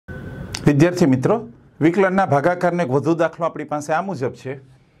विद्यार्थी मित्रों, विकलनना भागाकारनो एक वधु दाखलो आपणी पासे आ मुजब छे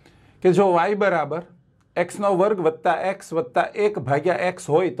के जो y बराबर x नो वर्ग वत्ता x वत्ता 1 भाग्या x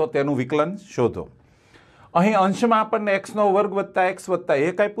होय तो तेनुं विकलन शोधो। અહીં અંશમાં આપણને x નો વર્ગ વત્તા x વત્તા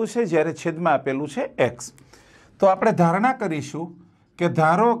 1 આપ્યું છે, જ્યારે છેદમાં આપેલું છે x। તો આપણે ધારણા કરીશું કે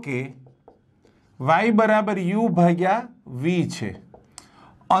ધારો કે y બરાબર u ભાગ્યા v છે।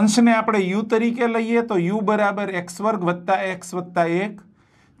 અંશને આપણે u તરીકે લઈએ તો u બરાબર x વર્ગ વત્તા x વત્તા 1,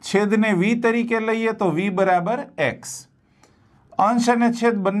 છેદને v તરીકે લઈએ તો v બરાબર x। અંશ અને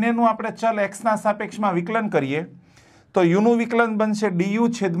છેદ બંનેનું આપણે ચલ x ના સાપેક્ષમાં વિકલન કરીએ તો u નું વિકલન બનશે du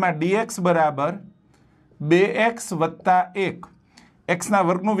છેદમાં dx બરાબર 2x વત્તા 1। x ના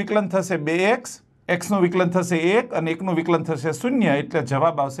વર્ગનું વિકલન થશે 2x, x નું વિકલન થશે 1 અને 1 નું વિકલન થશે 0, એટલે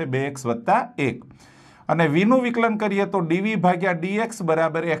જવાબ આવશે 2x વત્તા 1। અને v નું વિકલન કરીએ તો dv ભાગ્યા dx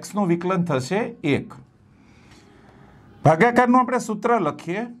બરાબર x નું વિકલન થશે 1। ભાગાકારનું આપણે સૂત્ર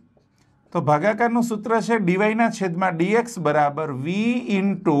લખીએ તો ભાગાકારનું સૂત્ર છે dy ના છેદમાં dx બરાબર v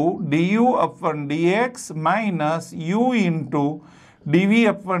into du અપન dx minus u into dv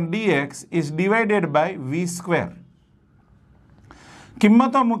upon dx is divided by v square।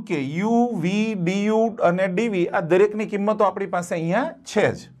 કિંમતો મૂકીએ u, v, du અને dv આ દરેકની કિંમતો આપણી પાસે અહીંયા છે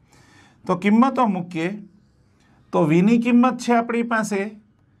જ। તો કિંમતો મૂકીએ તો v ની કિંમત છે આપણી પાસે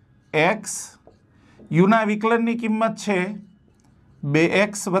x, u ના વિકલનની કિંમત છે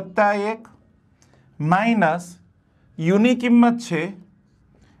 2x વત્તા 1 માઇનસ u ની કિંમત છે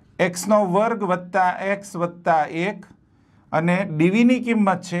x નો વર્ગ વત્તા x વત્તા 1 અને dv ની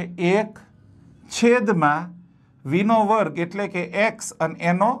કિંમત છે 1 છેદમાં v નો વર્ગ એટલે કે x અને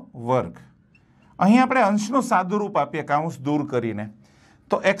એનો વર્ગ। અહીં આપણે અંશનું સાદુરૂપ આપીએ કૌંસ દૂર કરીને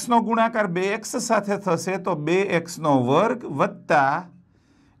તો x નો ગુણાકાર 2x સાથે થશે તો 2x નો વર્ગ વત્તા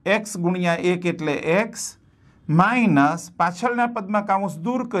x ગુણ્યા 1 એટલે x માઇનસ પાછળના પદમાં કૌંસ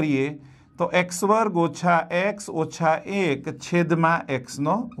દૂર કરીએ તો x વર્ગ ઓછા x ઓછા 1 છેદમાં x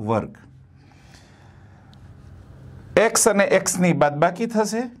નો વર્ગ। x અને x ની બાદબાકી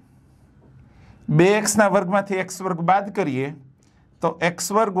થશે, 2x ના વર્ગમાંથી x વર્ગ બાદ કરીએ તો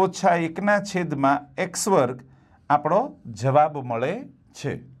x વર્ગ ઓછા 1 ના છેદમાં x વર્ગ આપણો જવાબ મળે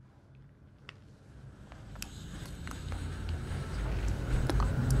છે।